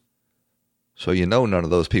effects. So you know none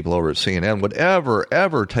of those people over at CNN would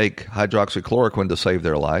ever take hydroxychloroquine to save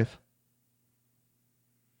their life.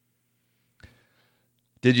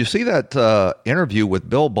 Did you see that interview with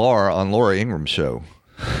Bill Barr on Laura Ingram's show?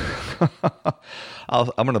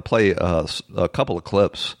 I'm going to play a couple of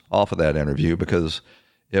clips off of that interview because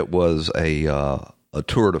it was a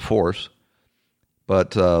tour de force.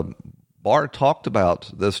 But Barr talked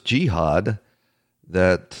about this jihad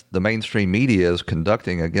that the mainstream media is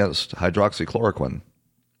conducting against hydroxychloroquine.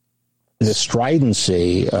 The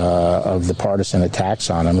stridency of the partisan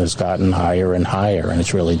attacks on him has gotten higher and higher, and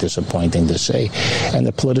it's really disappointing to see. And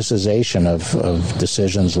the politicization of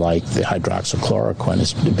decisions like the hydroxychloroquine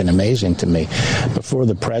has been amazing to me. Before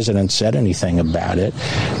the president said anything about it,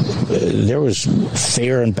 there was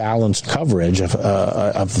fair and balanced coverage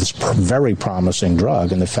of this very promising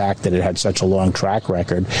drug, and the fact that it had such a long track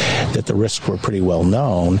record that the risks were pretty well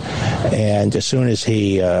known. And as soon as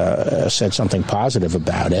he said something positive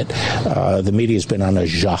about it, the media has been on a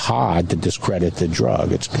jihad to discredit the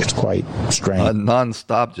drug. It's quite strange. A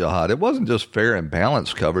nonstop jihad. It wasn't just fair and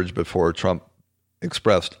balanced coverage before Trump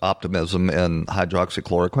expressed optimism in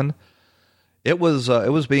hydroxychloroquine. It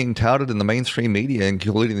was being touted in the mainstream media,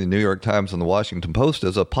 including the New York Times and the Washington Post,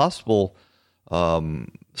 as a possible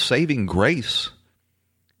saving grace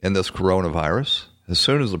in this coronavirus. As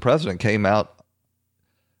soon as the president came out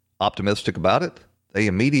optimistic about it, they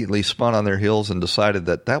immediately spun on their heels and decided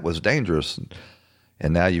that was dangerous.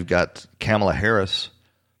 And now you've got Kamala Harris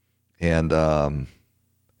and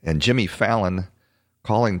Jimmy Fallon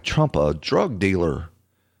calling Trump a drug dealer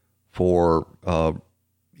for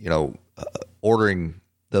ordering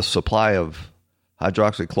the supply of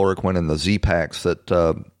hydroxychloroquine and the Z-Packs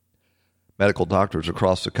that medical doctors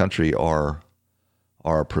across the country are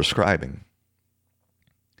prescribing.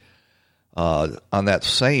 On that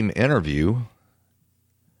same interview,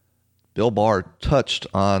 Bill Barr touched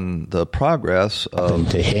on the progress of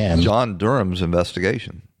John Durham's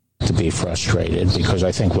investigation. To be frustrated, because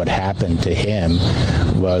I think what happened to him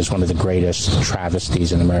was one of the greatest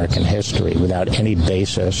travesties in American history. Without any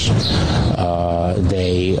basis,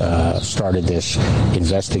 they started this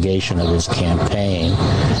investigation of his campaign,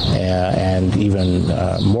 and even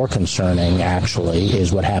more concerning, actually,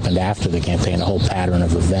 is what happened after the campaign, the whole pattern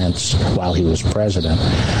of events while he was president.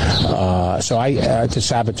 To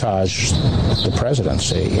sabotage the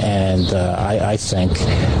presidency, and I think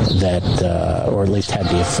that, or at least had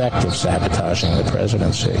the effect of sabotaging the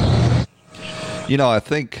presidency. You know, I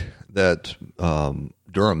think that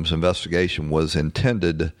Durham's investigation was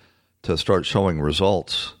intended to start showing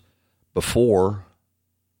results before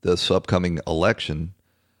this upcoming election.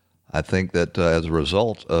 I think that as a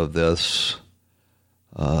result of this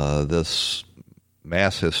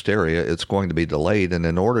mass hysteria, it's going to be delayed. And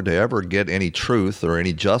in order to ever get any truth or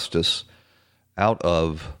any justice out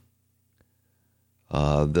of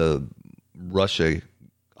the Russia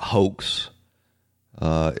hoax,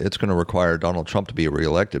 it's going to require Donald Trump to be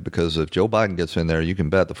reelected, because if Joe Biden gets in there, you can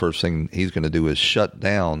bet the first thing he's going to do is shut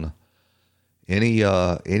down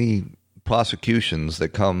any prosecutions that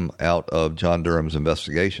come out of John Durham's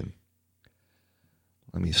investigation.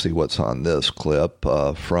 Let me see what's on this clip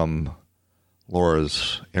from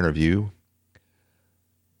Laura's interview.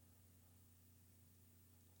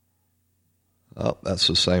 Oh, that's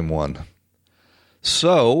the same one.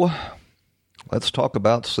 So let's talk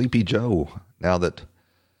about Sleepy Joe now that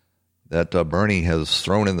Bernie has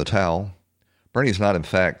thrown in the towel. Bernie's not, in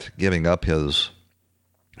fact, giving up his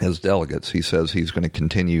delegates. He says he's going to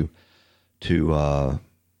continue to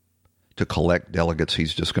collect delegates.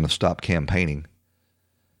 He's just going to stop campaigning.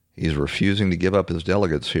 He's refusing to give up his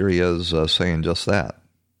delegates. Here he is saying just that.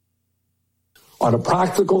 On a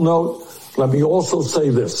practical note, let me also say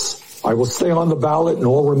this. I will stay on the ballot in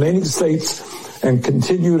all remaining states and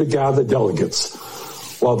continue to gather delegates.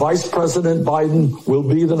 While Vice President Biden will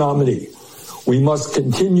be the nominee, we must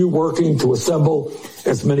continue working to assemble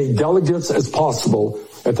as many delegates as possible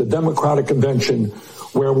at the Democratic Convention,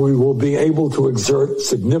 where we will be able to exert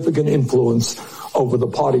significant influence over the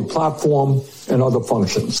party platform and other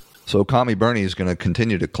functions. So Commie Bernie is going to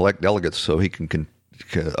continue to collect delegates so he can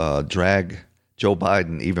drag Joe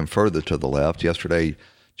Biden even further to the left. Yesterday,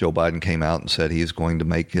 Joe Biden came out and said he's going to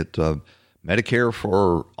make it Medicare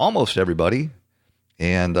for almost everybody,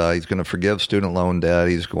 and he's going to forgive student loan debt.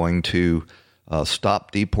 He's going to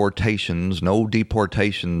stop deportations, no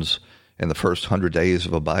deportations in the first 100 days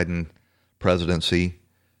of a Biden presidency.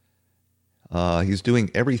 He's doing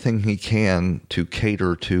everything he can to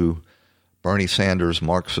cater to Bernie Sanders'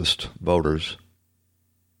 Marxist voters.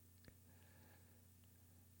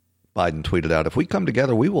 Biden tweeted out, "If we come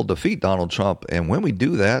together, we will defeat Donald Trump. And when we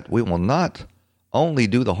do that, we will not only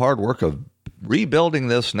do the hard work of rebuilding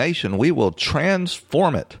this nation, we will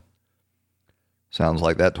transform it." Sounds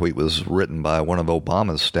like that tweet was written by one of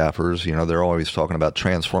Obama's staffers. You know, they're always talking about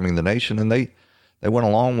transforming the nation, and they went a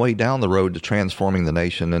long way down the road to transforming the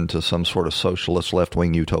nation into some sort of socialist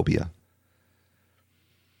left-wing utopia.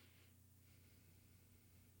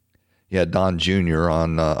 You had Don Jr.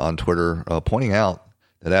 on Twitter pointing out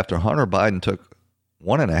that after Hunter Biden took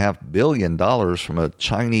 $1.5 billion from a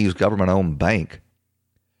Chinese government-owned bank,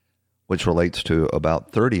 which relates to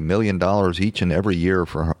about $30 million each and every year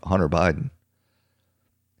for Hunter Biden,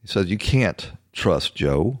 he says you can't trust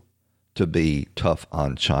Joe to be tough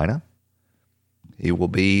on China. He will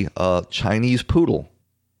be a Chinese poodle.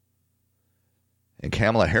 And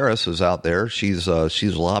Kamala Harris is out there. She's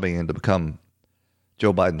lobbying to become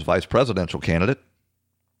Joe Biden's vice presidential candidate.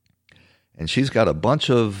 And she's got a bunch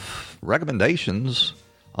of recommendations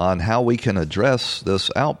on how we can address this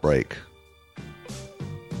outbreak.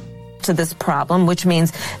 To this problem, which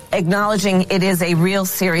means acknowledging it is a real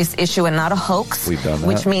serious issue and not a hoax. We've done that.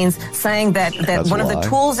 Which means saying that one of the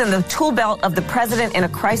tools in the tool belt of the president in a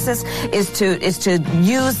crisis is to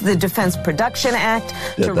use the Defense Production Act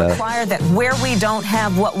to require that where we don't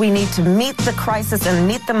have what we need to meet the crisis and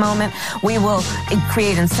meet the moment, we will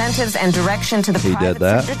create incentives and direction to the private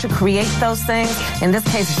sector to create those things. In this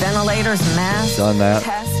case, ventilators, masks,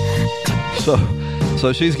 tests.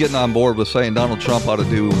 So she's getting on board with saying Donald Trump ought to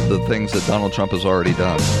do the things that Donald Trump has already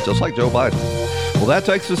done, just like Joe Biden. Well, that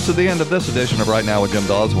takes us to the end of this edition of Right Now with Jim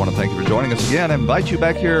Dawes. I want to thank you for joining us again and invite you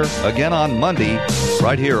back here again on Monday,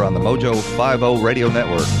 right here on the Mojo 50 Radio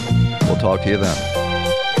Network. We'll talk to you then.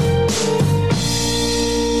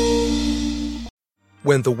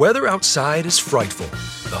 When the weather outside is frightful,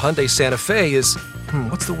 the Hyundai Santa Fe is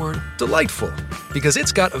what's the word? Delightful. Because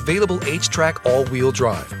it's got available H-Track all-wheel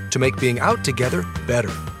drive to make being out together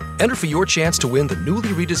better. Enter for your chance to win the newly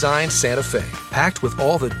redesigned Santa Fe, packed with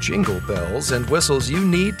all the jingle bells and whistles you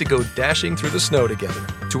need to go dashing through the snow together.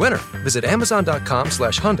 To enter, visit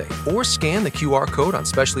Amazon.com/Hyundai or scan the QR code on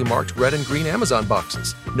specially marked red and green Amazon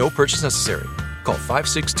boxes. No purchase necessary. Call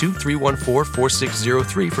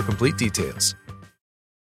 562-314-4603 for complete details.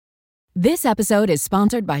 This episode is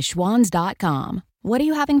sponsored by Schwans.com. What are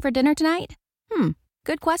you having for dinner tonight?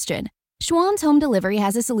 Good question. Schwann's Home Delivery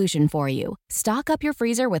has a solution for you. Stock up your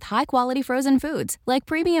freezer with high-quality frozen foods like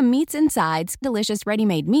premium meats and sides, delicious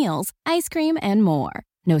ready-made meals, ice cream, and more.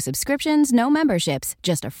 No subscriptions, no memberships,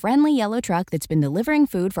 just a friendly yellow truck that's been delivering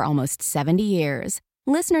food for almost 70 years.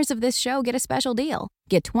 Listeners of this show get a special deal.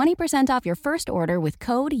 Get 20% off your first order with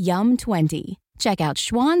code YUM20. Check out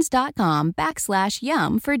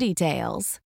schwans.com/YUM for details.